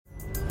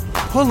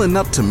Pulling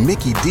up to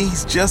Mickey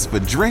D's just for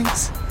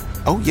drinks?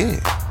 Oh yeah,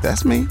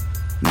 that's me.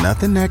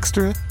 Nothing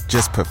extra,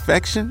 just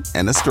perfection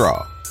and a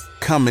straw.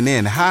 Coming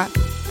in hot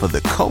for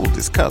the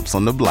coldest cups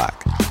on the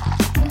block.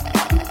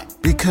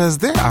 Because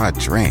there are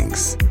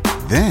drinks.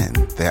 Then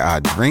there are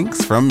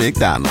drinks from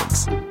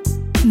McDonald's.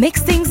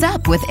 Mix things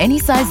up with any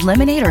size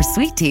lemonade or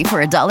sweet tea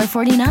for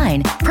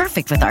 $1.49.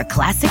 Perfect with our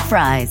classic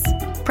fries.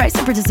 Price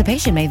and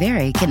participation may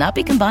vary. Cannot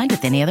be combined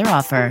with any other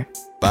offer.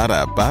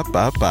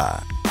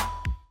 Ba-da-ba-ba-ba.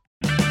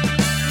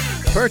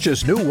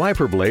 Purchase new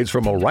wiper blades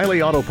from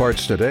O'Reilly Auto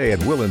Parts today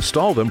and we'll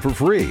install them for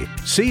free.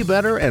 See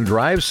better and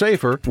drive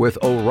safer with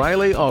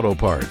O'Reilly Auto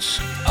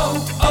Parts.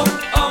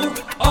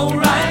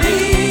 O'Reilly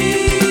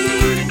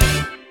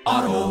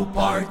Auto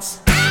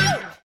Parts.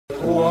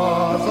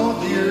 Crois en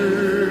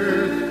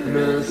Dieu,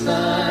 le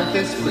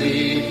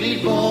Saint-Esprit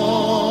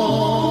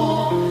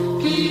vivant,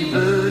 qui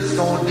veut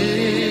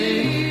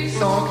sonder,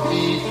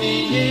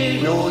 sanctifier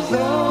nos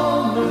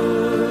âmes,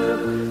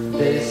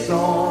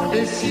 descend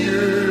des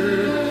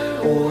cieux,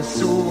 au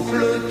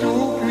souffle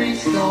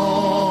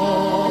tout-puissant,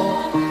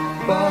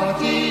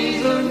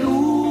 baptise-nous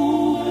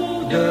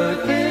de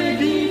tes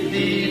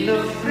divines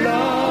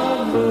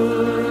flammes.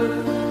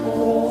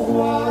 On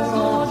croit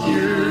en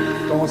Dieu,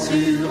 ton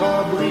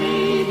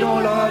surabri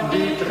dans la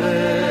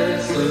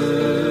détresse.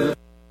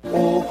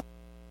 On croit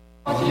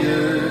en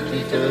Dieu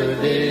qui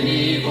te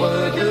délivre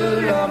de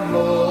la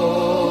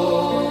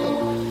mort.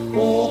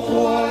 On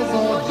croit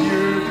en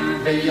Dieu,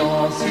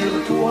 veillant sur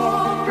toi,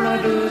 plein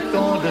de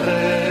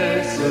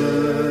tendresse.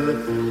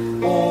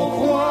 On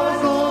croit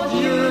en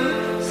Dieu,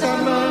 sa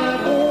main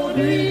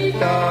conduit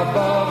ta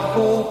barque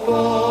au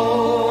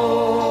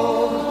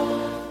port.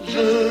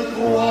 Je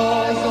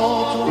crois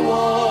en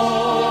toi,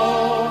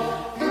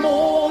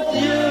 mon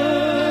Dieu,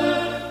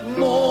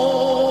 mon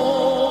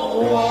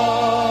roi.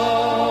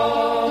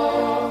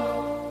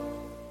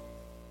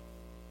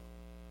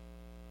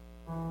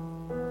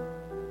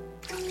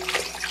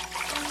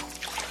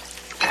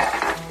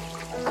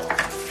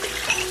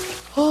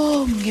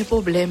 Oh, m'gen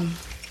problème.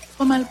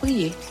 Faut mal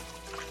prier.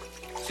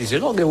 Si c'est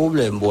non, gen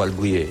problème pour le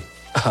prier.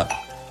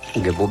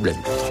 Gen problème.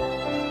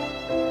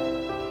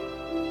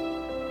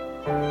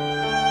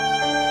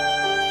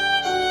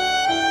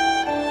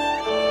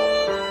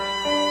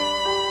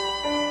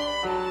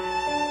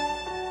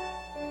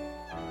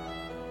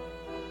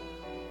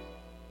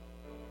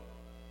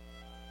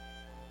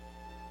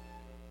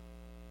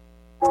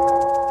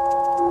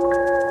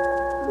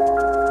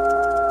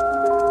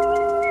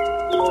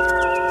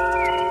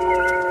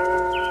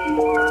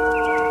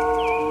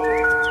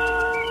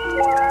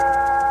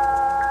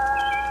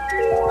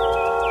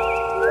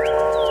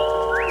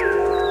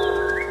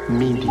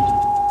 Midi.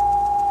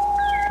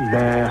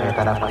 L'heure est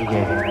à la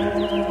prière.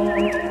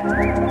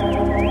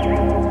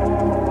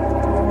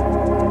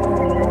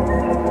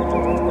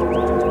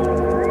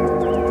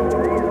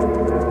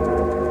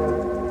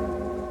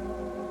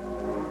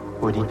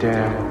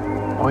 Auditeurs,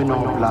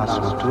 prenons place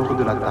autour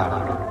de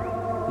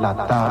la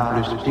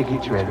table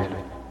spirituelle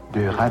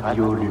de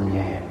Radio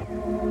Lumière.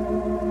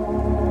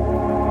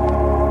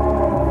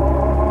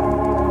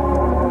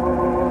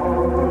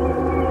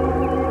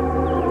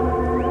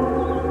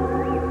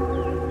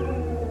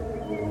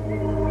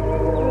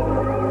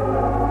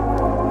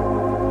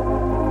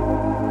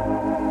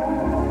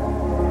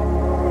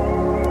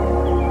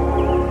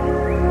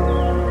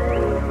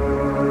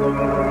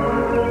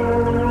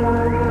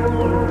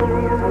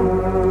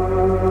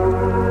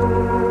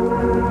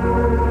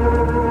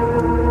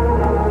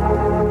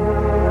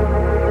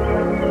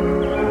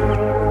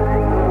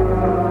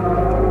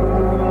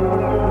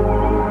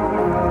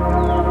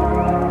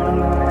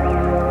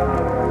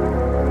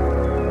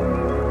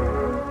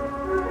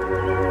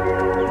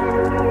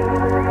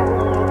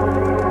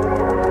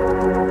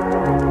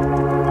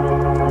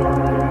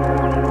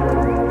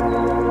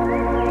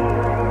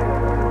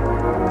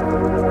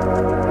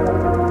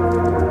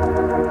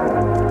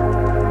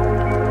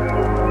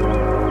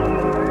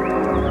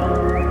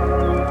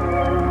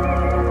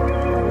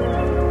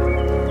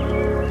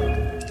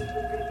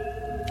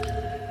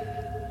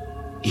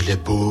 Il est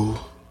beau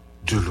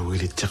de louer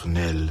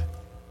l'Éternel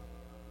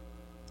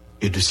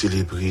et de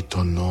célébrer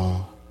ton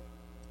nom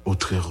au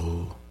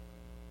Très-Haut,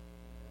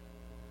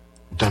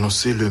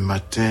 d'annoncer le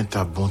matin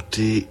ta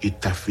bonté et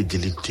ta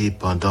fidélité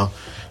pendant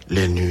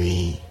les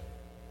nuits,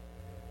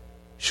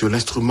 sur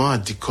l'instrument à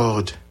 10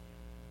 cordes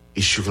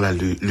et sur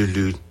le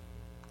luth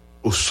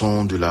au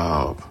son de la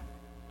harpe.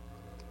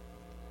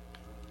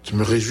 Je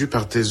me réjouis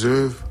par tes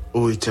œuvres,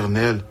 ô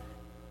Éternel,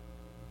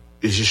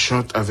 et je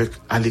chante avec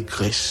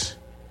allégresse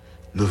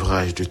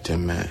l'ouvrage de tes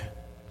mains.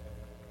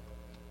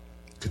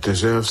 Que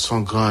tes œuvres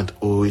sont grandes,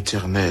 ô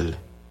Éternel,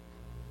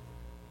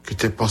 que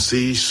tes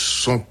pensées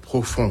sont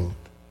profondes.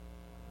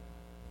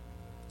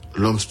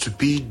 L'homme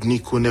stupide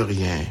n'y connaît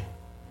rien,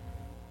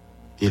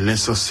 et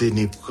l'insensé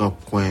n'y prend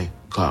point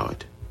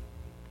garde.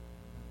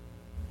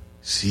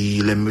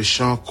 Si les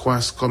méchants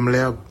croissent comme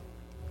l'herbe,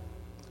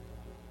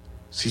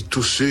 si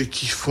tous ceux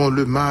qui font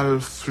le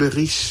mal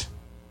fleurissent,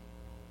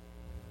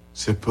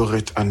 c'est pour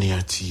être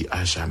anéantis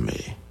à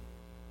jamais.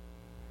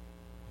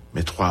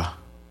 Mais toi,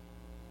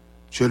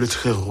 tu es le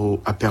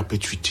Très-Haut à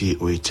perpétuité,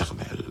 ô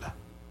Éternel.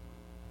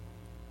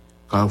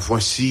 Car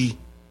voici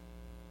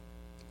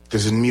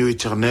tes ennemis, ô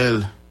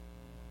Éternel,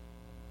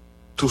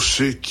 tous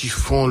ceux qui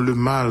font le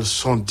mal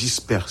sont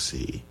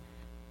dispersés.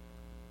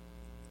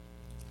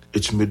 Et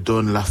tu me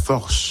donnes la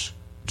force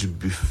du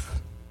buffle.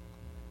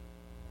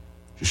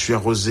 Je suis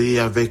arrosé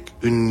avec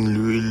une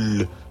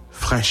huile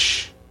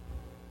fraîche.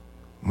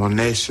 Mon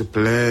œil se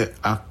plaît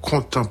à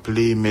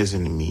contempler mes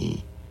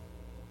ennemis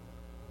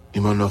et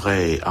mon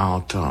oreille à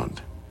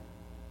entendre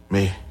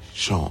mes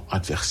gens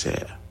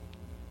adversaires.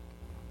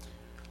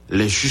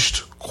 Les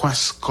justes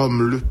croissent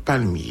comme le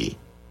palmier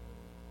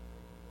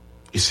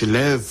et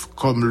s'élèvent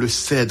comme le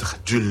cèdre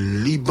du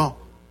Liban,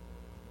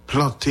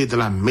 planté dans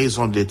la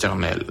maison de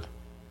l'Éternel.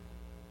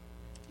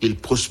 Ils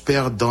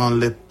prospèrent dans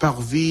les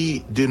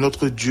parvis de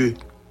notre Dieu.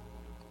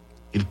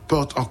 Ils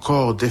portent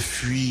encore des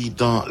fruits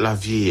dans la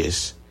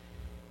vieillesse.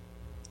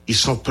 Ils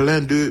sont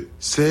pleins de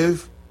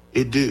sève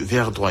et de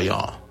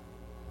verdoyants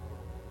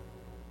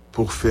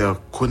pour faire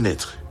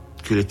connaître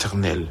que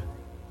l'Éternel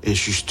est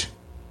juste.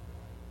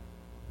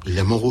 Il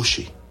est mon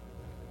rocher.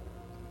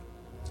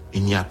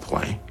 Il n'y a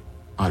point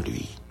en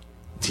lui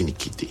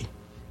d'iniquité.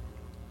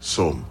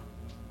 Psaume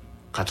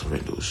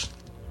 92.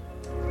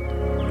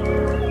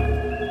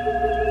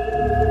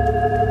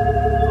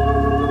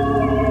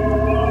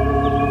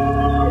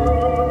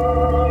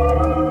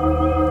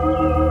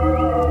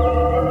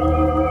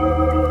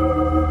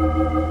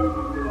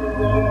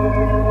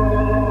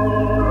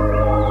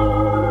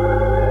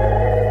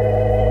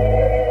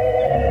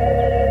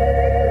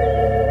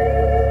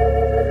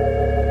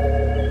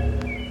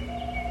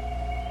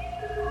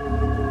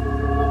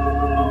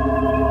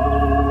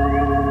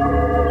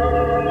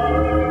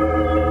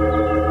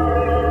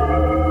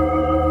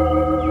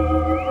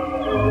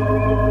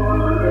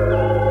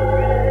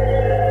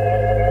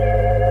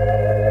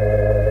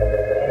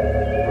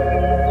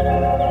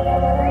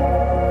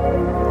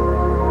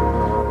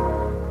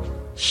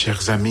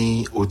 Chers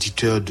amis,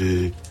 auditeurs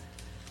de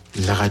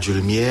la Radio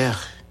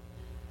Lumière,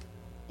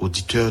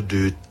 auditeurs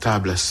de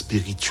Table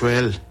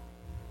Spirituelle,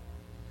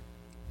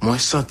 moi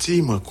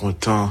senti, moi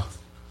content,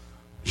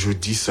 je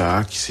dis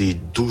ça, qui c'est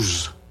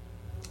 12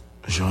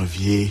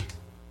 janvier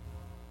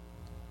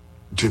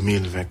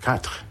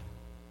 2024,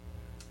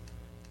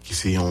 qui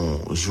c'est un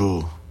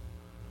jour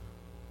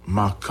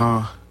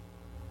marquant,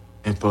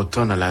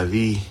 important dans la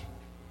vie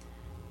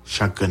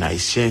chaque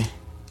haïtien.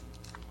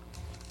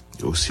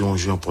 Et aussi un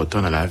jour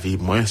important dans la vie,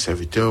 moi,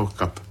 serviteur,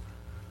 cap,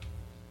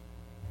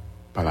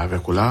 parler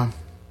avec vous là.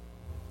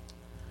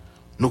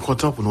 Nous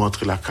comptons pour nous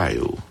entrer la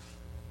caillou.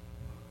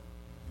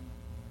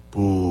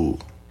 Pour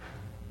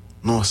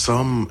nous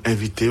ensemble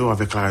inviter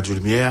avec la Radio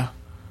Lumière,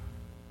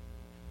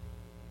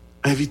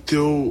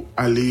 inviter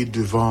à aller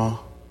devant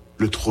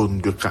le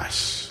trône de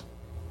grâce.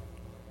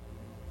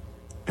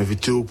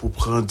 Inviter pour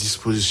prendre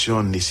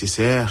disposition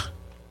nécessaire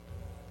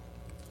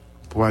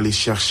pour aller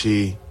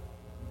chercher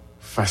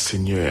face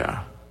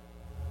Seigneur.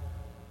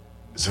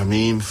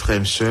 Amis,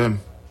 frères, sœurs,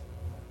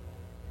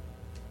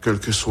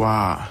 quel que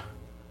soit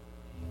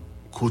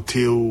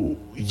côté où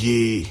y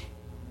est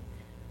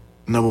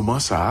dans le moment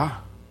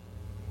ça,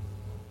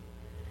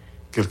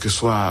 quel que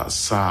soit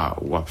ça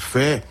ou à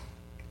fait,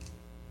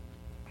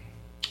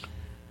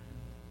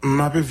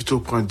 m'a vite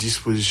prendre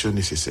disposition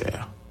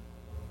nécessaire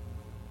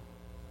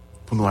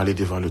pour nous aller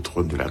devant le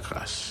trône de la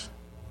grâce.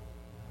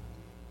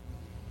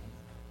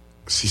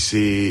 Si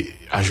c'est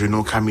à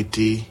genoux qu'à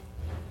mettre,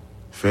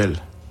 fais-le.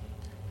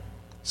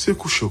 C'est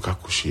coucher ou qu'à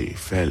coucher,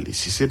 fais-le.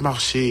 Si c'est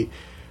marcher,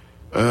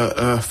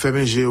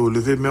 fermer géo,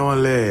 lever main en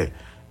l'air.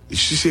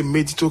 Si c'est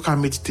méditer ou qu'à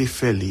méditer,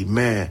 fais-le.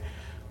 Mais,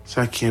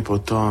 ça qui est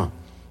important,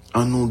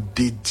 en nous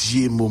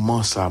dédier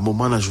moment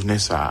dans la journée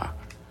ça,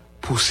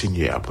 pour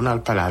Seigneur, pour nous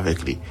parler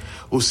avec lui.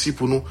 Aussi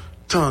pour nous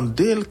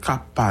tendre le qu'à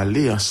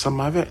parler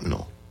ensemble avec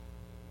nous.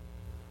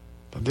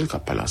 Tendre le qu'à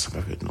parler ensemble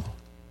avec nous.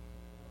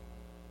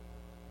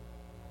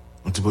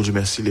 On dit bon Dieu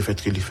merci le fait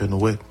qu'il fait nous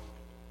ouais.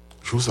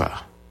 Je vous ça.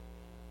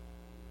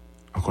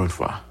 Encore une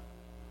fois,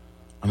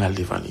 on a le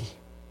devant lui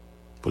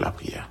pour la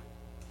prière.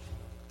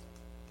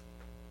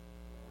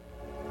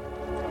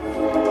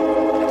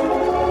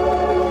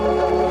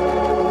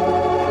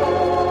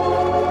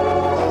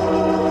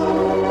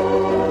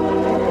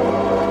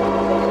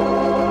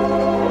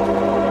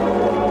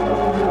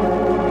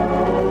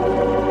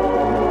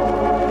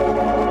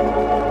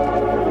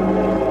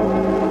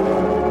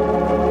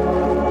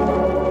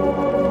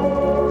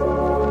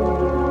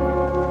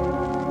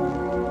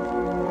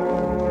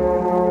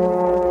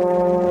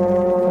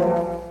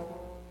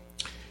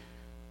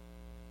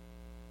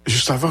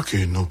 Avant que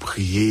nous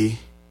prions,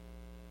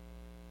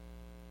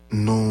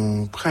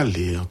 nous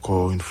prenons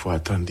encore une fois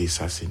attendre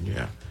ça,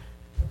 Seigneur,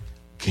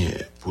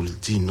 pour le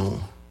dire nous.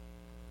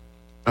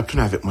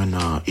 Retournez avec moi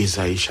dans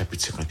Ésaïe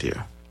chapitre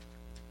 51.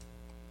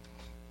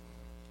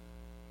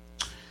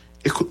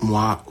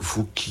 Écoute-moi,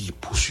 vous qui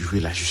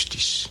poursuivez la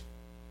justice,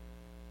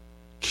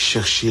 qui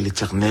cherchez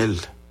l'Éternel,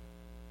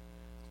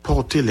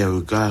 portez les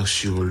regards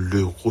sur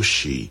le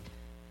rocher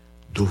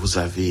d'où vous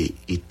avez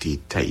été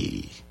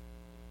taillés.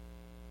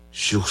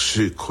 sur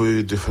ce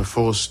creux de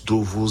force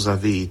d'où vous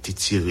avez été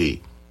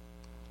tirés.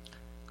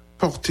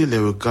 Portez les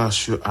regards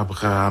sur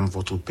Abraham,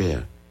 votre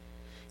père,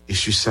 et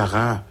sur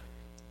Sarah,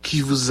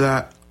 qui vous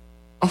a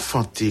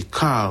enfanté,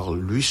 car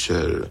lui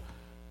seul,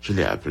 je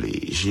l'ai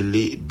appelé, je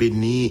l'ai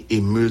béni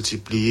et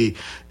multiplié.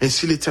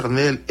 Ainsi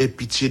l'Éternel ait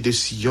pitié de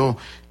Sion,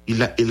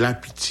 il a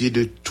pitié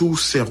de tous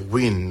ses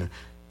ruines.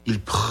 Il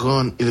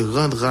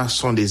rendra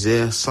son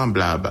désert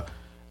semblable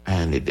à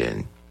un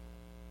Éden,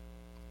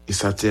 et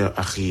sa terre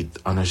aride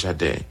en un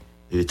jardin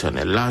de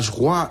l'Éternel. La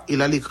joie et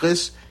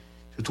l'allégresse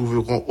se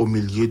trouveront au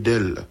milieu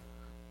d'elle,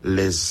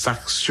 les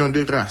actions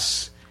de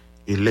grâce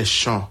et les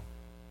chants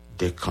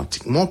des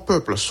cantiques. Mon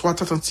peuple, sois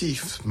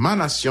attentif, ma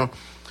nation,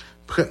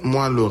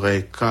 prête-moi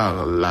l'oreille,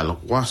 car la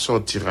loi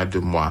sortira de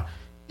moi,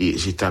 et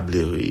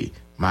j'établirai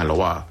ma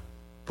loi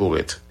pour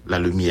être la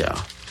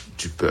lumière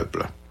du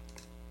peuple.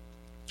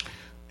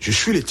 Je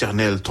suis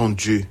l'Éternel, ton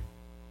Dieu,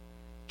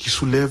 qui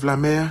soulève la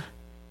mer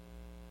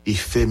et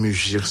fait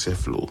mugir ses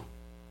flots.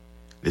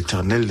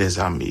 L'Éternel des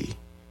armées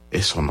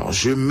est son nom.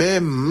 Je mets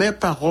mes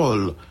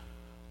paroles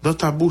dans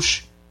ta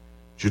bouche.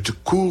 Je te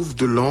couvre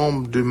de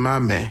l'ombre de ma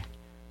main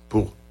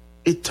pour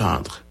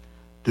étendre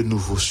de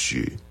nouveaux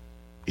cieux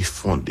et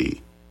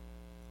fonder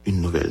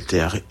une nouvelle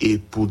terre, et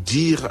pour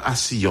dire à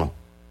Sion,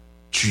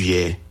 tu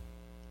es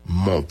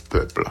mon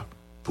peuple.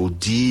 Pour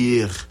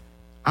dire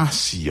à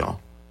Sion,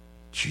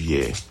 tu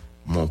es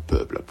mon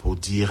peuple. Pour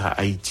dire à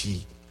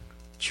Haïti,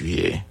 tu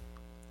es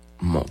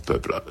mon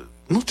peuple.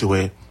 Nous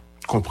devons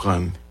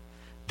comprendre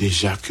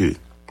déjà que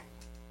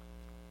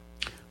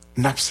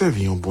nous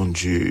observons un bon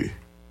Dieu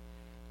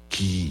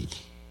qui,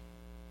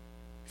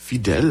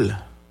 fidèle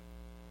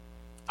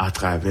à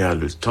travers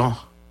le temps,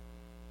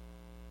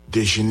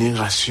 de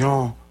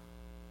génération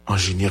en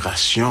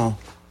génération,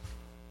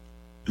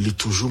 il est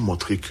toujours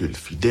montré que le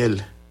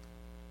fidèle,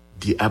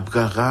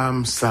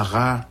 d'Abraham,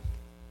 Sarah,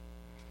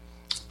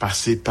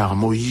 passé par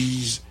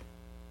Moïse,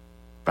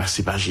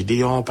 passé par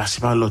Gédéon, passé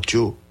par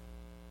l'autre,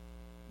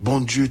 bon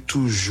Dieu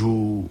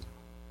toujours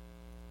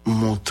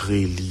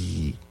montré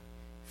li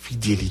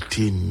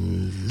fidélité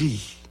li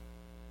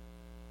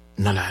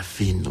dans la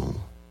vie nous.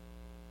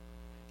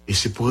 Et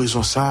c'est pour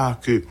raison ça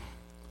que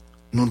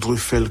nous devons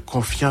faire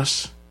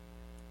confiance,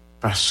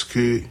 parce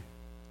que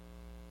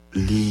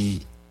les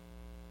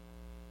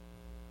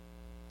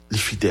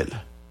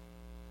fidèles.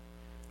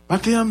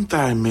 Maintenant,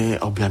 m'ta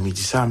ou bien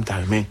midi ça, m'ta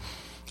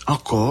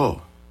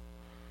encore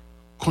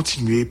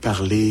continuer à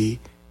parler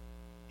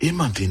et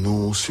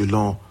demandez-nous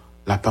selon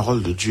la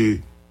parole de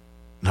Dieu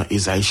dans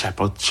Ésaïe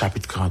chapitre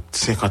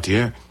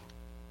 51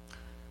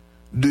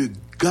 de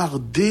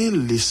garder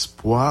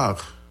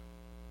l'espoir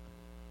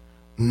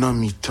dans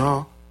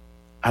mi-temps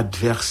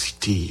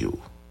adversité yo.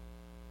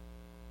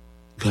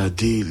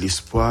 Garder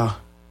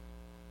l'espoir,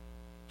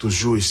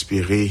 toujours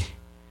espérer,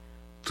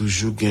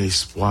 toujours gagner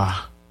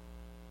l'espoir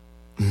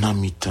dans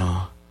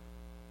mi-temps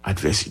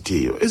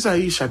adversité yo.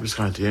 Ésaïe chapitre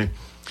 51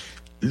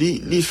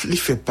 li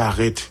fait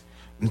paraître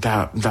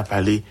m'ta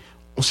parlé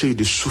on série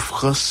de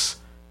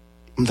souffrances,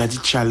 m'ta dit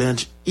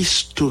challenge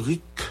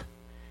historique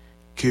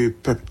que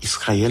peuple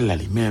Israël là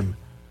lui-même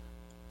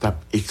t'a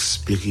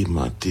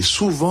expérimenté.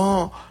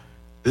 Souvent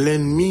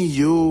l'ennemi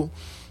yo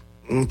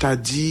on t'a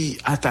dit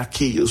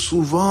attaquer yo,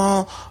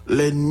 souvent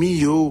l'ennemi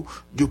yo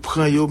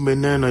prend yo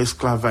mener dans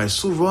esclavage,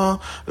 souvent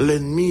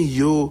l'ennemi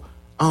yo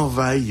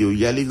envahit yo. Il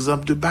y a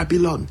l'exemple de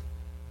Babylone.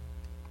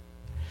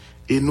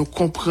 Et nous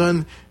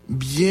comprenons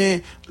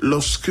bien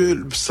lorsque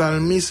le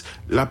psalmiste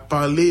l'a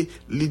parlé,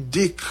 il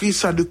décrit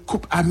ça de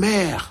coupe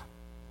amère.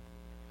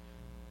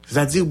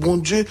 C'est-à-dire, bon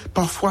Dieu,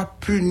 parfois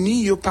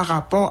punit yo par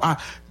rapport à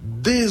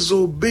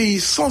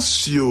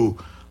désobéissance yo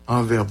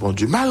envers bon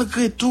Dieu.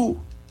 Malgré tout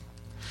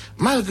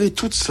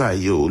ça,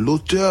 yo,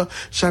 l'auteur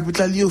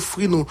chapitre li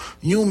offre nous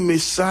un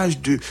message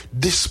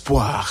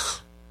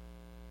d'espoir.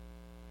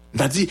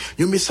 C'est-à-dire,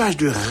 un message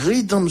de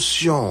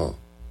rédemption.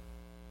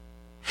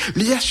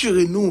 Li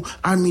assure nous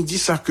à midi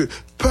ça que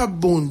peuple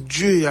bon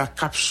Dieu a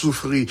cap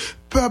souffrir,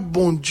 peuple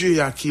bon Dieu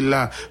a qui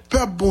là,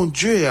 peuple bon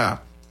Dieu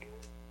a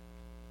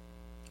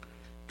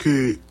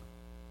que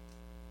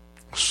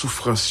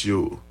souffrance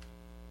yo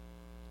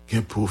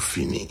gen pour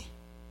fini.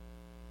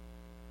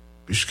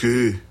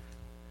 Puisque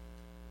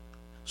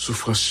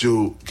souffrance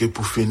yo gen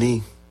pour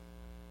fini,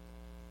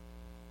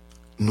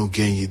 nous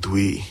gagne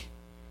doit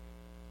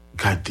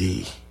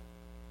garder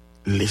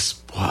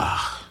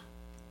l'espoir.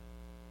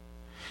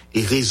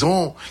 Et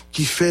raison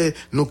qui fait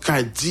nous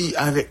qu'a dit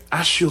avec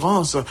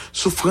assurance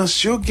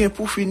souffrance yo gen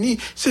pour fini,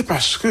 c'est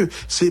parce que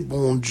c'est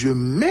bon Dieu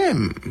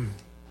même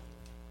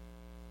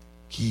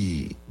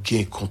qui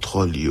gagne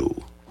contrôle yo.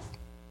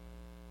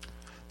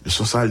 Le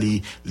son ça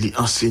li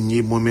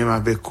enseigner moi-même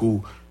avec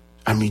vous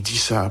à midi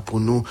ça pour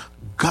nous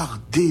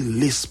garder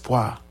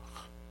l'espoir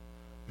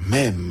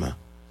même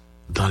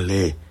dans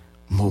les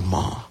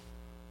moments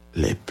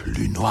les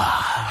plus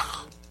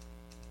noirs.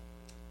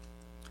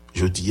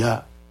 Je dis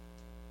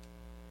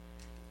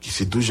qui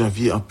c'est 12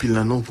 janvier en pile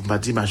nan nous pour pas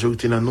dire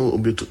majorité nan nous ou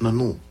bien tout nan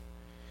nous.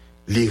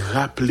 Les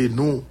rappeler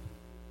nous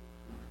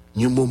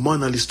un moment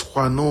dans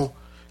l'histoire non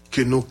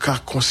que nous qu'à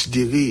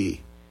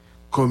considérer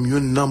comme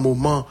un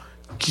moment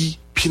qui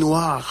pi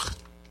noir.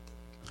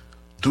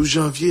 12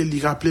 janvier,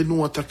 il rappelle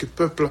nous en tant que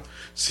peuple,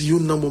 c'est un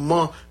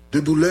moment de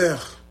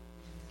douleur.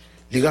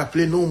 Il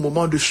rappelle nous un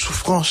moment de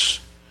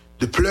souffrance,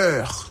 de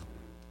pleurs.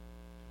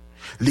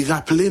 Il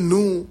rappelle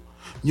nous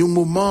un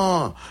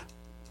moment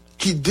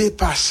qui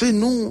dépassait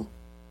nous.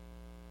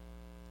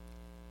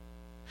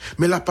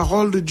 Mais la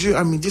parole de Dieu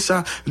a dit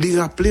ça, lui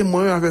rappeler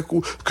moi avec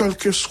vous, quelle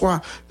que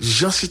soit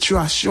la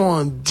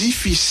situation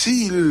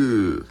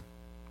difficile,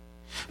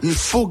 il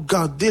faut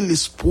garder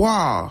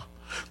l'espoir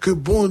que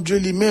bon Dieu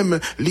lui-même,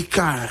 lui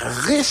a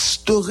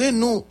restauré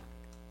nous.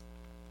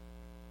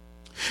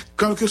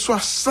 Quel que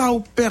soit ça ou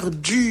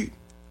perdu,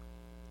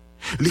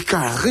 lui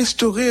a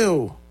restauré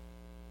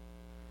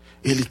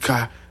et lui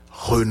a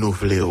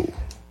renouvelé.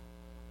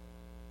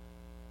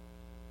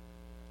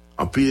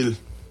 En pile,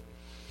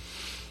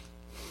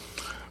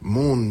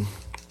 monde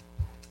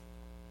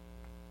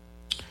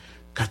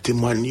qui a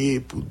témoigné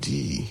pour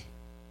dire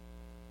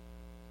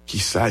qui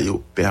ça y a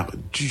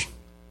perdu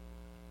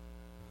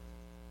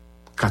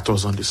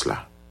 14 ans de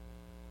cela.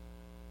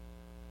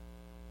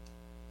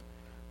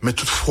 Mais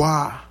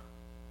toutefois,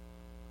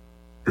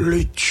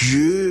 le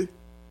Dieu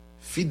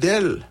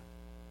fidèle,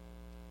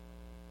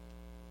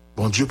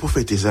 bon Dieu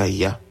prophète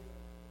Isaïe,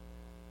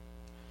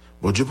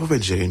 bon Dieu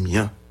prophète Jérémie,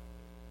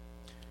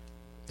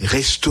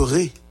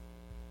 restauré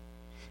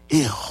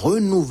et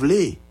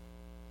renouvelé.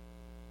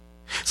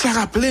 Ça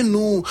rappelait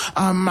nous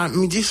à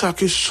midi ça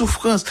que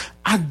souffrance,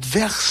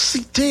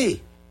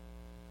 adversité,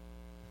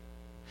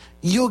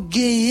 yo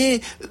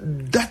gagné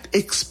date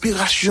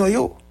expiration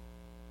yo.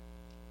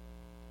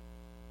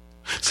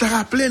 Ça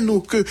rappelait nous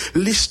que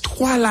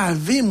l'histoire la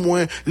vie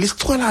moins,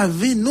 l'histoire la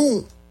vie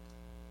nous.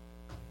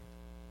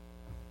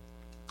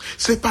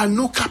 C'est pas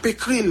nous qui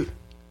écrit.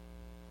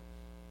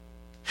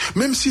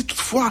 Même si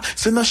toutefois,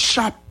 c'est dans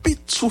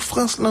chapitre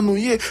souffrance là nous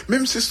y est,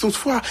 même si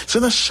toutefois, c'est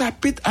dans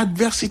chapitre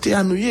adversité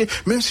à nous y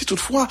est, même si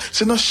toutefois,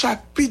 c'est dans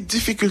chapitre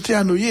difficulté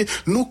à nous y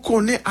est, nous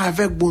connaît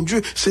avec bon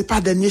Dieu, c'est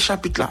pas dernier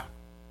chapitre là.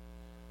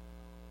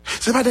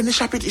 C'est pas dernier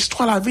chapitre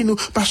histoire la vie nous,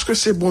 parce que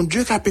c'est bon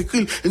Dieu qui a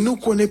écrit, nous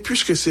connaît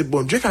plus que c'est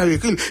bon Dieu qui a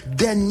écrit.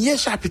 Dernier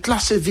chapitre là,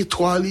 c'est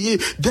victoire liée,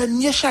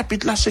 dernier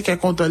chapitre là, c'est qu'un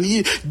content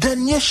lié,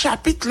 dernier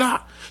chapitre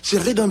là, c'est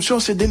rédemption,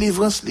 c'est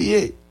délivrance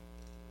liée.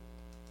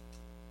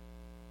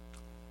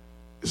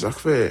 Ça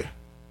fait,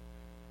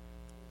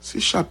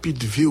 c'est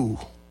chapitre vie où,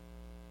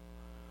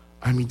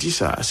 à midi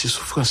ça, c'est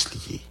souffrance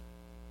liée.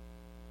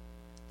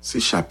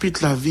 C'est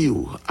chapitre la vie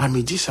où, à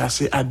midi ça,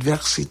 c'est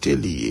adversité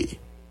liée.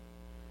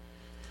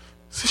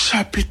 C'est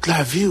chapitre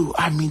la vie où,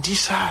 à midi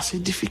ça, c'est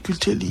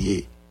difficulté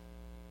liée.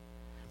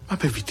 Ma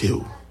petite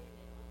vidéo,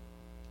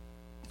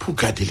 pour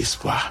garder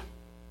l'espoir.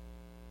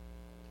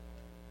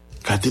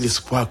 Garder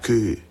l'espoir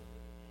que,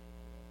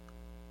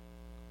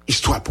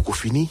 histoire pour qu'on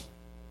finisse.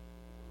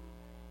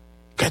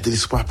 Gardez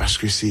l'espoir parce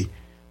que c'est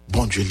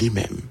bon Dieu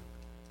lui-même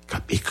qui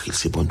a écrit,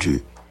 c'est bon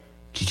Dieu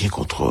qui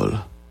contrôle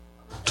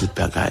toute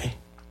bagaille.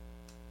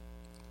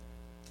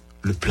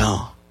 Le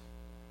plan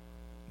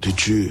de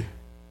Dieu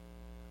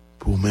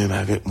pour même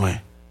avec moi,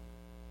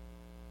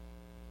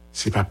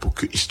 c'est pas pour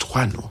que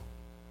l'histoire nous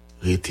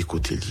reste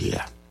côté lié.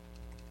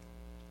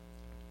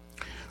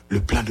 Le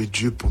plan de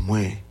Dieu pour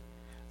moi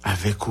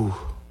avec vous,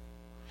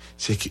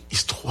 c'est que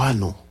l'histoire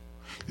nous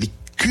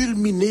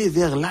culminer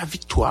vers la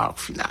victoire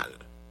finale.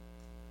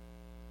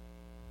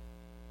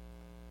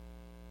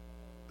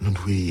 Nous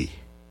devons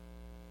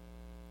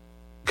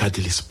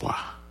garder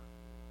l'espoir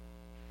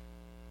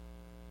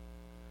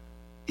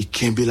et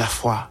qu'aimer la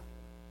foi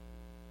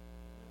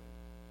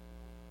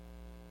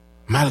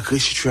malgré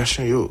la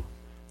situation yo,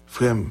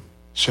 frère,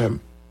 sœur.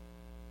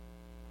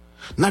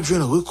 Nous avons besoin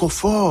de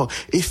réconfort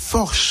et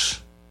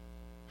force,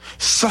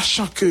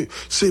 sachant que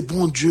c'est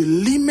bon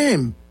Dieu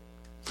lui-même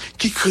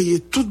qui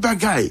crée toute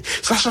bagaille,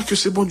 sachant que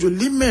c'est bon Dieu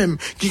lui-même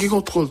qui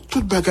contrôle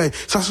toute bagaille,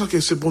 sachant que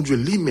c'est bon Dieu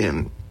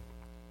lui-même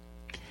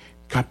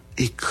qui a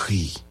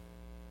écrit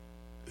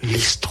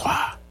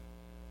l'histoire,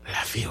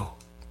 la vie.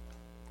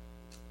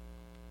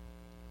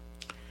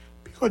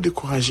 Puis qu'on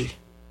découragé,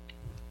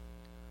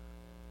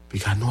 puis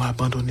qu'on nous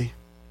abandonné.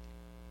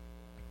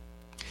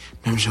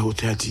 Même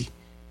Jéhovah a dit,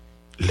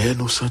 les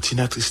nous sentis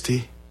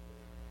attristés,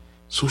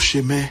 sous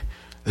chemin,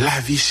 la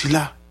vie si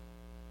là,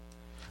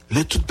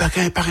 les toutes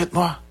bagailles paraît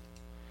noires,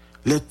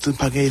 les toutes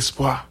bagailles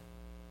espoir,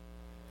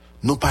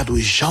 nous pas de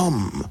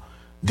jambes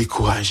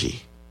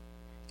découragés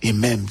et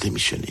même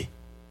démissionner.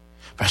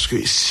 Parce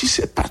que si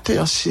c'est pas tes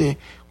anciens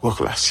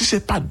work là, si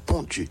c'est pas de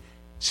bon Dieu,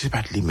 si c'est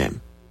pas de lui-même,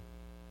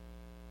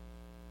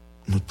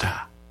 nous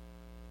t'a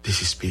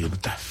désespéré, nous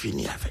t'a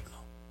fini avec nous.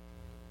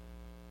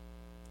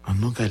 On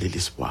nous garde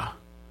l'espoir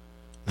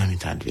dans les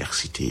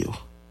adversité,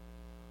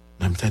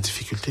 dans les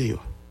difficultés.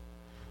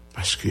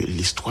 Parce que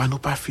l'histoire n'a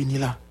pas fini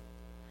là.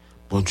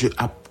 Bon Dieu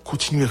a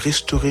continué à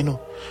restaurer nous,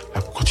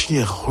 a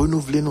continué à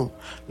renouveler nous,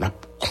 a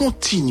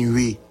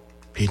continué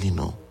à bénir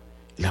nous,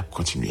 il a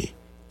continué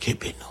à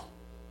bénir nous.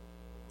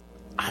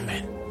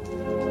 Amen.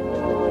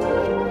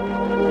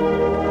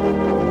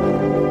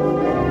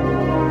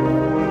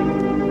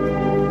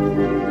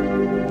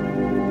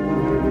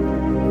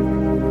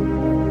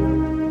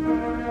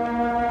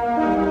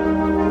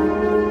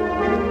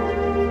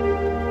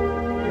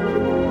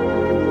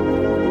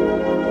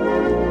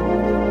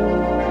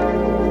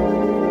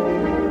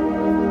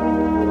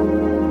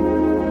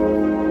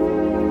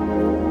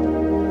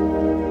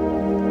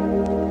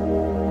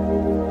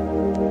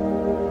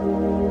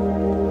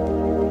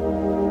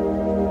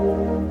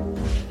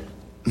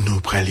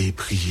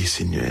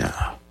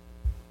 Seigneur,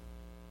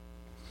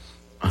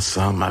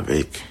 ensemble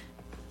avec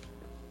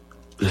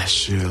la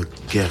sœur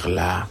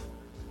Gerla,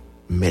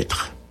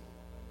 maître,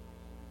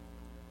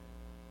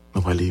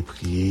 nous allons aller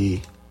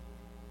prier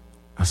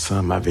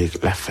ensemble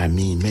avec la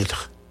famille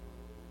maître,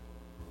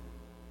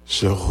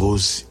 sœur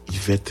Rose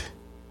Yvette,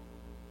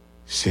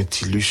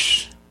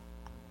 Saint-Ilus,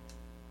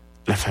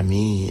 la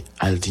famille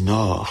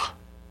Aldinor,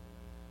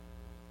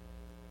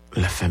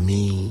 la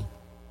famille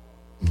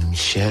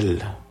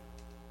Michel.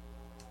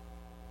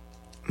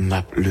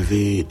 N'a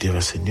levé devant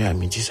le Seigneur à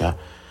midi ça,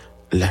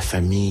 la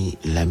famille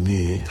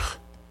Lamure,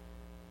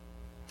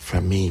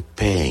 famille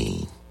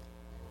Payne,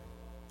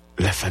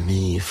 la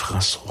famille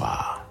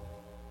François,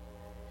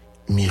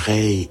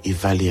 Mireille et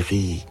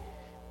Valérie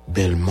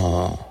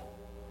Belmont,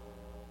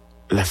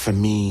 la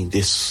famille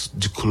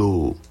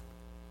Duclos.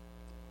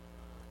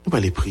 Nous allons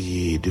aller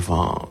prier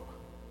devant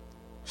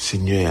le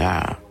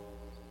Seigneur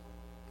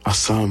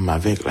ensemble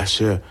avec la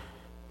sœur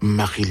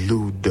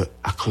Marie-Lou de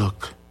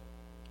Acloc,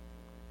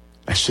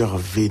 la sœur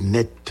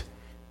Vénette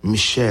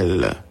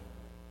Michel,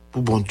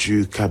 pour bon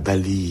Dieu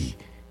Kabali,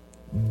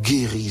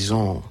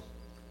 guérison.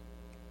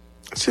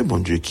 C'est bon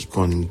Dieu qui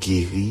compte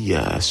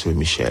guérir à sœur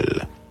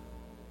Michel.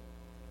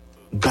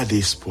 Garde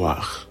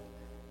espoir.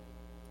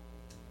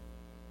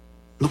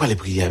 Nous allons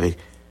prier avec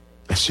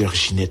la sœur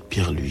Ginette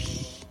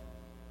Pierre-Louis.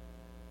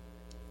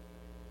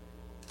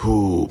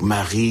 Pour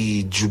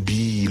Marie,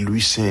 Djubi,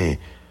 Louis Saint,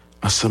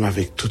 ensemble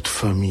avec toute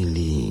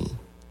famille.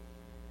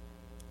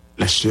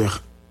 La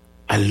sœur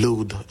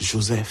Alaude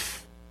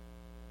Joseph.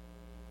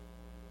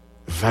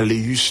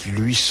 Valéus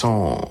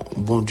Louison,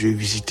 bon Dieu,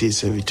 visiter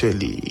serviteur.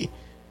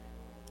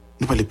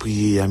 Nous allons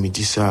prier à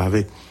midi ça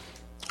avec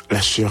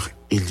la sœur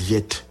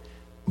Eliette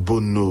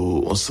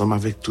Bono, ensemble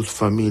avec toute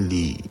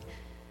famille.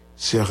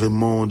 Sœur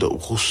Raymond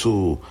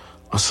Rousseau,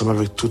 ensemble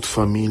avec toute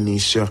famille.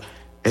 Sœur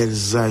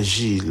Elsa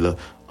Gilles,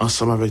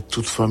 ensemble avec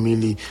toute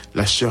famille.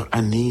 La sœur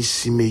Annie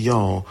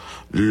Siméon,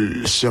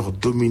 la sœur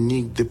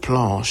Dominique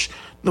Desplanches.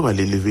 Nous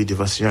allons lever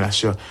devant le Seigneur la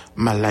sœur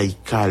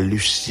Malaïka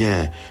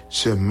Lucien,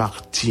 sœur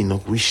Martine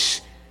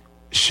Ruiz,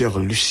 sœur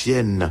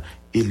Lucienne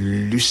et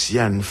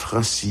Luciane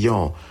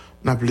Francillon.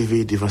 Nous allons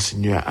lever devant le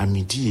Seigneur à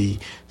midi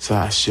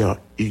sa sœur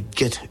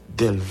Huguette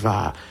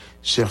Delva,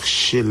 sœur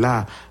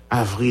Sheila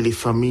Avril et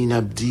famille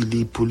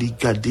Nabdili pour lui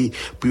garder,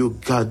 pour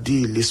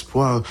garder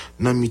l'espoir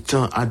dans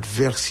mi-temps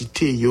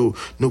adversité yo.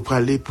 Nous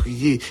allons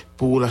prier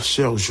pour la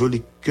sœur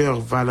Jolie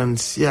Cœur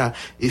Valencia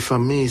et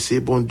famille,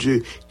 c'est bon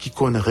Dieu qui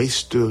qu'on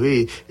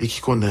restaurer et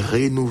qui qu'on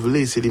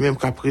renouveler, c'est les mêmes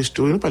qui a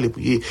restauré. Nous allons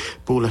prier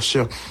pour la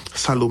sœur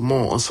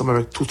Salomon ensemble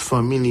avec toute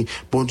famille.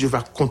 Bon Dieu va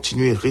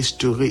continuer à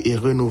restaurer et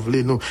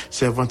renouveler nos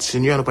servantes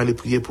Seigneur. Nous allons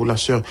prier pour la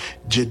sœur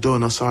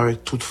Jedon ensemble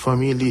avec toute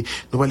famille.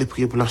 Nous allons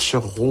prier pour la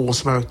sœur Rose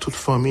ensemble avec toute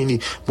famille.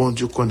 Bon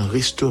Dieu qu'on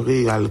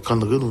restaurer,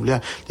 qu'on renouveler,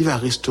 il va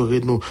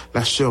restaurer nous.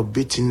 La sœur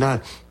Bettina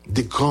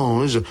des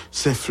Granges,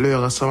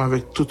 Saint-Fleur, ensemble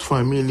avec toute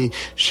famille,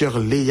 chère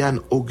Léane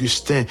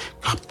Augustin,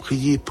 qui a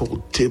prié pour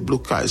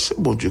déblocage. C'est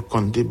bon Dieu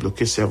qu'on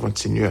débloque, servante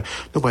Seigneur.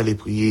 Nous allons aller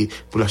prier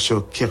pour la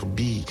chère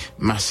Kirby,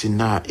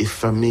 Massena et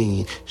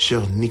famille,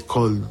 chère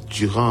Nicole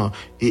Durand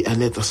et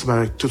Annette, ensemble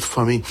avec toute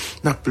famille.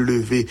 Nous allons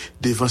lever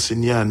devant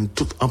Seigneur,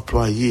 tout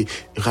employé,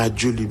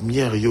 Radio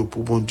Lumière, yo,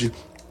 pour bon Dieu.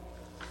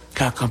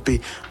 Qu'à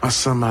camper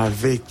ensemble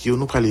avec yo,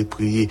 nous allons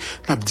prier.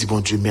 Nous dit bon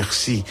Dieu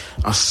merci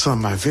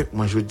ensemble avec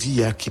moi. Je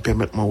dis à qui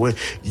permettre moi ouais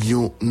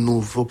un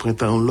nouveau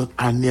printemps, l'autre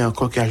année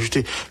encore qui a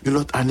ajouté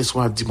l'autre année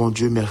soit dit bon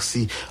Dieu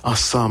merci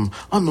ensemble.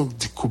 On nous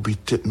dit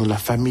coubite nous la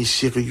famille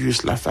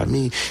Sirius, la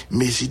famille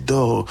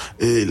Mésidor,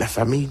 la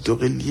famille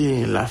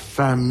d'Aurélien, la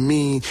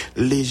famille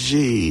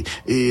Léger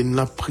et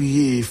nous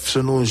prié ce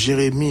nom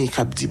Jérémie qui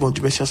a dit bon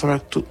Dieu merci ensemble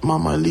avec toute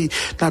maman li.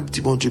 Nous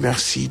dit bon Dieu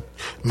merci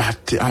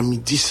à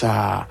midi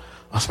ça.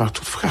 Ensemble avec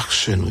tout frère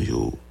chez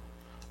nous,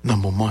 dans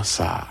le moment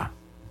ça,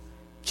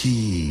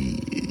 qui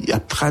a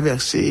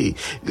traversé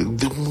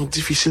des moments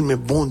difficiles, mais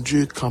bon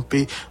Dieu,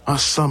 camper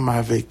ensemble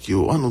avec eux,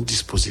 on nous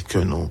dispose que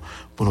nous,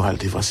 pour nous aller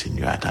devant le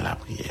Seigneur dans la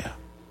prière.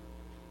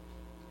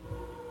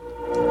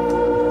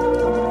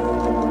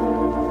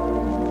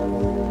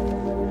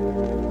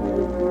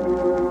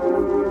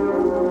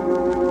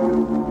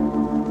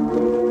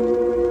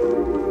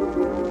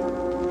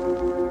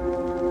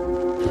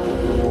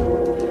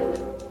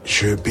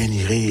 Je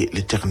bénirai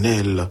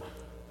l'Éternel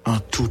en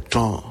tout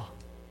temps,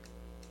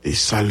 et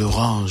sa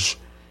louange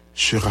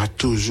sera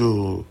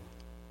toujours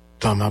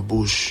dans ma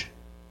bouche.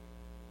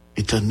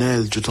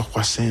 Éternel, je te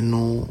crois saint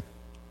nom,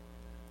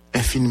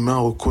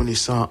 infiniment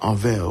reconnaissant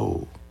envers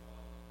vous.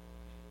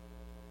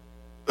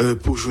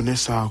 Pour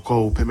jeunesse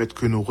encore, permettre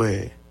que nous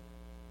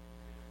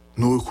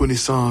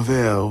reconnaissons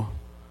envers vous.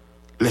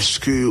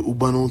 Est-ce que, ou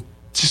ben nous,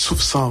 si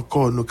souffle ça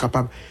encore, nous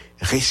capables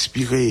de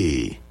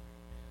respirer.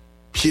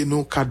 Pieds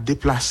nous qu'à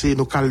déplacer,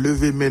 nous qu'à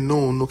lever mais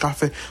nous qu'à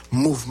faire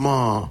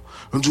mouvement.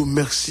 Nous disons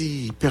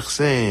merci, Père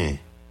Saint.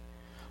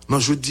 Non,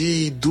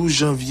 jeudi 12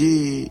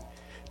 janvier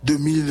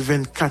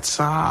 2024,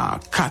 ça,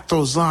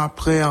 14 ans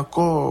après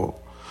encore,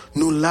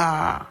 nous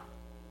là.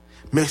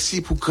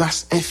 Merci pour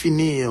grâce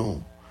infinie.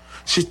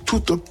 C'est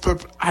tout un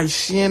peuple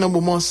haïtien dans le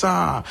moment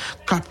ça,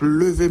 cap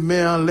levé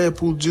main en l'air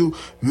pour dire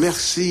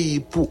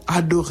merci, pour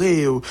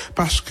adorer,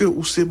 parce que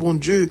ou c'est bon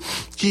Dieu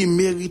qui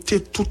méritait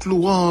toute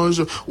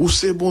louange, ou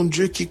c'est bon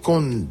Dieu qui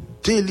compte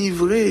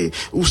délivrer,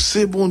 ou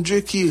c'est bon Dieu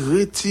qui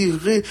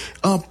retirait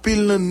en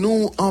pile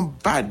nous en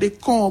bas des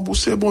combes, ou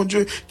c'est bon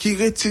Dieu qui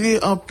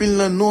retirait en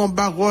pile nous en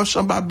bas roche,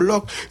 en bas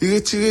bloc, il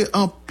retirait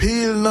en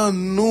pile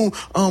nous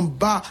en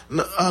bas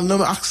en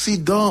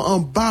accident, en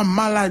bas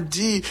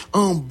maladie,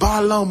 en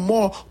bas la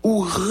mort,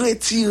 ou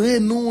retirer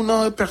nous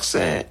dans le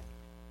personne.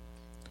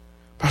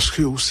 Parce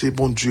que ou c'est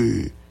bon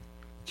Dieu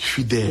qui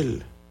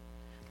fidèle.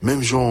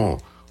 Même Jean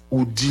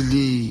ou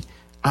dit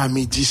à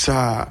midi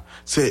ça,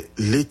 c'est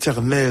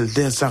l'Éternel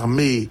des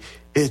armées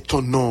est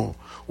ton nom.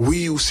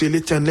 Oui, ou c'est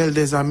l'Éternel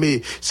des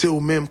armées, c'est au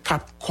même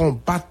cap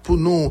combattre pour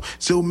nous,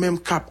 c'est au même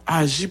cap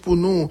agir pour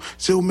nous,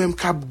 c'est au même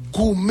cap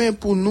goumer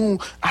pour nous,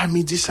 à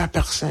midi ça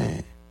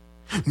personne.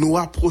 Nous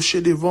approcher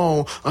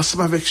devant,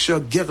 ensemble avec sœur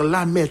Guerre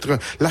la maître,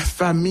 la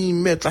famille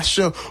maître, la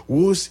sœur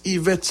Rose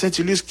Yvette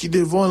Saint-Ilus qui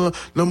devant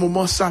le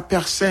moment ça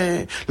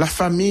personne, la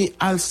famille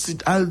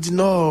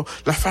Aldinor,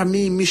 la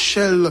famille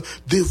Michel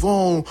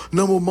devant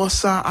le moment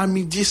ça à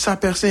midi ça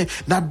personne.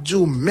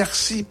 N'abdou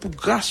merci pour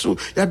grâce,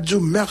 n'abdou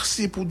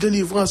merci pour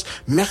délivrance,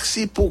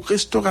 merci pour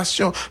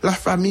restauration, la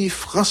famille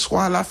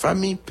François, la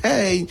famille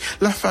Paye,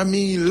 la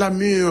famille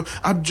Lamure,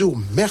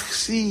 Abdou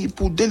merci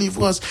pour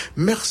délivrance,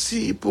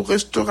 merci pour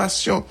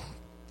restauration.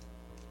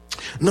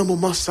 Dans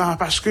moment ça,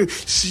 parce que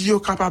si nous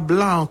capable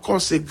là encore,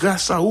 c'est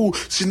grâce à vous.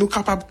 Si nous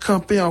capable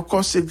camper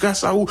encore, c'est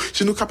grâce à vous.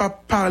 Si nous capable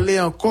parler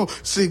encore,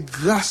 c'est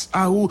grâce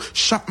à vous.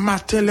 Chaque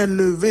matin, les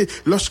lever,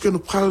 lorsque nous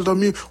prenons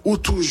dormir, ou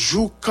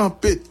toujours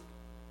camper.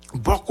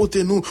 Bon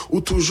côté nous,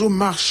 ou toujours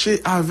marcher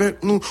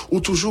avec nous,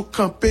 ou toujours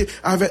camper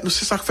avec nous.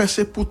 C'est ça que fait,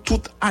 c'est pour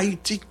tout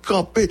Haïti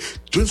camper.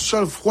 D'une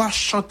seule voix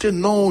chanter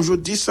non, je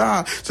dis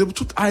ça. C'est pour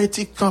tout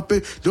Haïti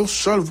camper. D'une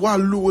seule voix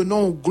louer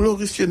non,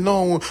 glorifier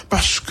non.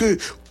 Parce que,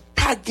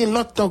 pas gen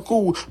l'autre tant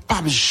coup,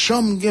 pas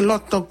jamais gen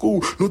l'autre tant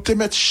coup. Nous te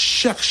mettre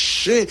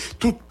chercher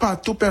tout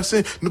partout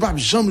personne, nous pas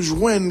jamais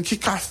joindre qui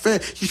a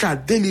fait, qui a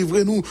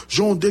délivré nous,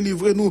 Jean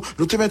délivré nous.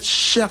 Nous te mettre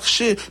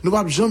chercher, nous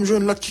pas jamais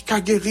joindre l'autre qui a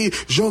guéri,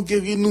 Jean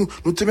guéri nous.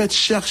 Nous te mettre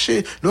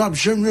chercher, nous pas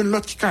jamais joindre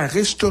l'autre qui a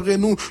restauré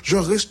nous,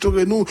 Jean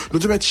restauré nous. Nous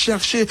te mettre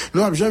chercher,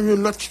 nous pas jamais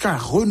joindre l'autre qui a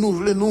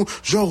renouvelé nous,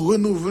 Jean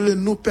renouvelé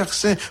nous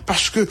personne,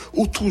 parce que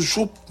ou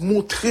toujours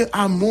montrer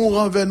amour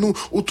envers nous,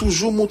 ou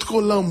toujours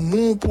montrer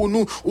l'amour pour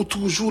nous, ou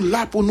toujours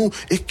là pour nous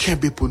et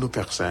qu'embé pour nous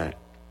personne.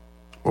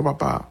 Oh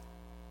papa,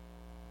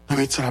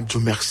 mais ça Abdou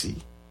merci.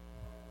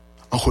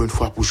 Encore une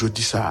fois pour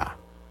jeudi ça,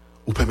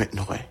 ou permettre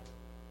nous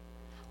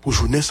pour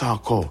journée ça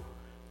encore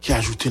qui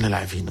ajoute dans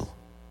la vie nous.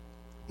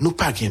 Nous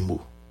pas gain mot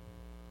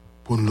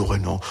pour nous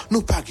renom,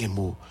 nous pas gain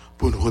mot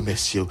pour nous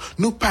remercier,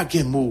 nous pas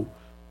gain mot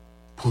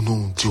pour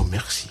nous dire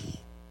merci.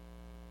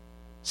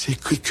 C'est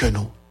cri que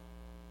nous.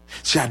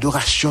 C'est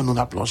adoration nous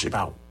n'a plongé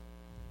par où.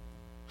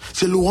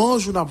 C'est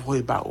louange nous n'a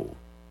brûlé par où.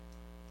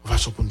 On va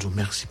pour nous dire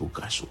merci pour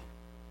grâce,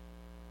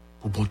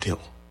 pour bonté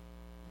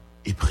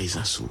et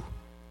présence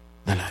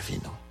dans la vie.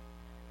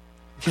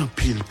 Il y a un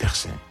pile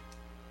personne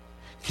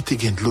qui te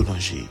gagne de l'eau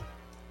danger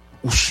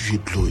ou suer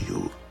de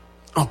l'eau.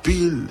 En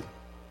pile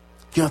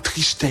qui est en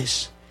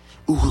tristesse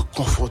ou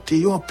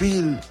reconforté. En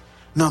pile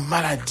dans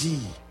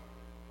maladie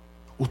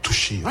ou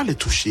touché. Allez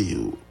toucher.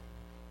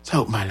 Ça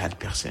est malade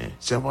personne.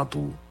 C'est avant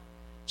tout.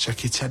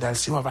 Chaque état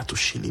d'alcé, on va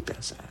toucher les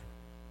personnes.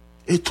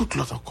 Et tout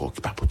l'autre encore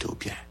qui va porter au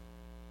bien.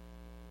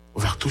 On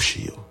va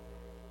toucher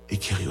et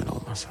guérir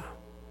dans ça.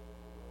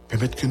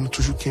 Permettre que nous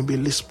toujours qu'aimer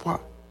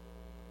l'espoir.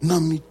 Dans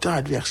mi-temps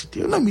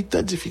adversité, dans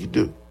mi-temps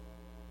difficulté,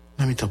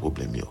 dans mi-temps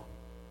problème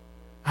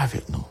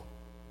avec nous.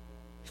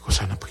 Et comme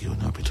ça nous prions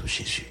dans le nom de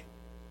Jésus.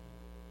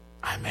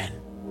 Amen.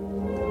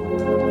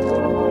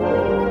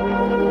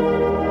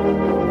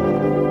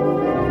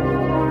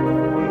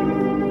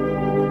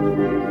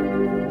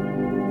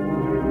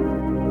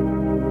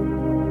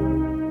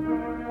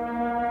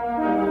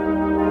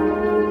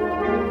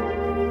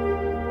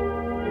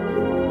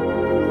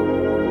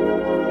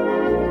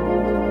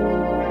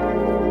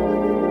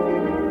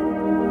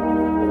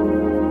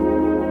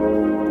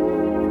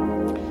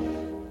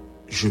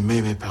 Je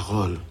mets mes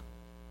paroles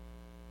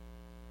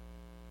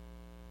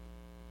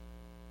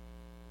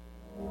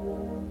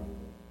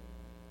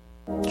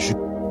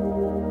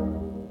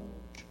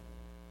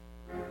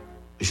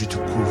je te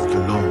couvre de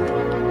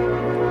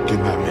l'ombre de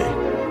ma main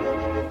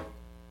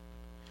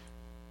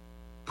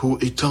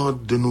pour étendre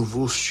de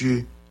nouveaux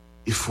cieux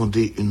et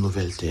fonder une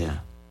nouvelle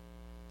terre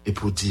et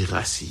pour dire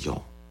à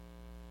Sion,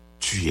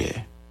 tu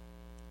es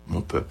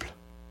mon peuple.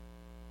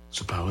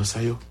 Ce parole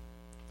ça yo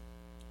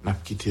n'a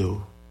quitté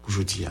pour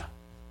aujourd'hui.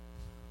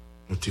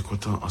 Nous sommes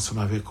contents ensemble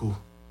avec vous,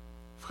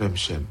 frère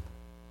Michem,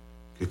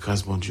 que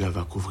grâce bon Dieu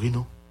va couvrir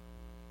nous,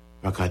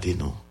 va garder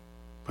nous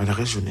pendant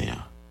la journée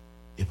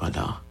et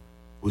pendant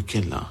le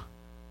week-end là.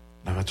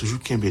 Nous avons toujours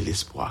qu'un bel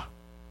espoir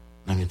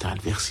dans les temps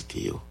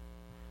d'adversité.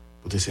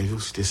 Pour te servir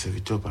aussi tes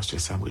serviteurs, pasteur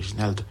Sam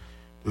Reginald,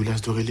 de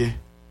village d'Aurélien,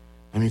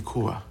 dans le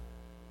micro, dans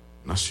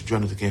le studio,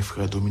 nous avons un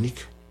frère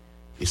Dominique,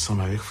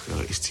 ensemble avec frère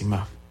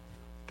Estima.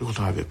 Nous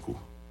comptons avec vous.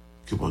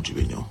 Que bon Dieu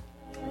bénisse.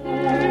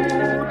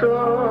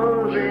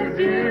 Dans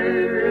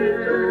Jésus,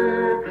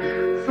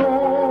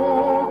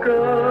 son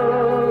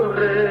cœur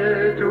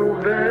est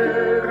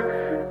ouvert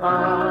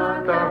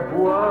à ta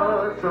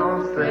voix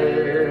sans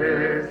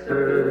cesse.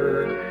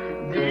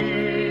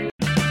 Dis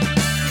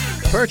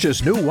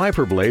Purchase new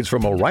wiper blades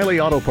from O'Reilly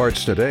Auto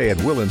Parts today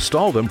and we'll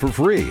install them for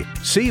free.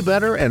 See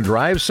better and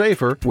drive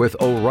safer with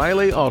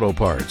O'Reilly Auto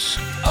Parts.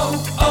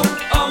 Oh, oh,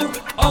 oh,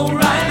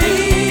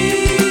 O'Reilly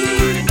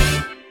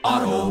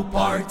Auto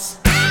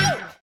Parts.